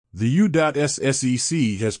The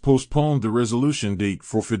U.SEC has postponed the resolution date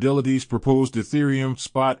for Fidelity's proposed Ethereum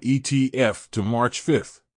spot ETF to March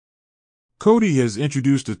 5th. Cody has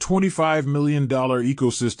introduced a $25 million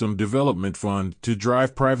ecosystem development fund to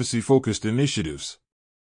drive privacy-focused initiatives.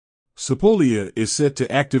 Sepolia is set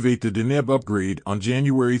to activate the Deneb upgrade on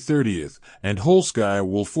January 30th, and Holsky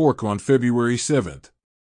will fork on February 7th.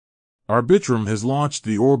 Arbitrum has launched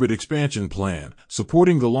the Orbit expansion plan,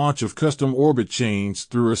 supporting the launch of custom Orbit chains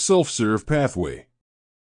through a self-serve pathway.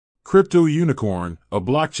 Crypto Unicorn, a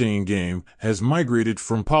blockchain game, has migrated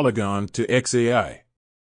from Polygon to XAI.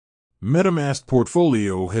 MetaMask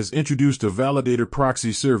Portfolio has introduced a validator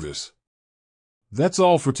proxy service. That's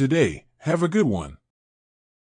all for today. Have a good one.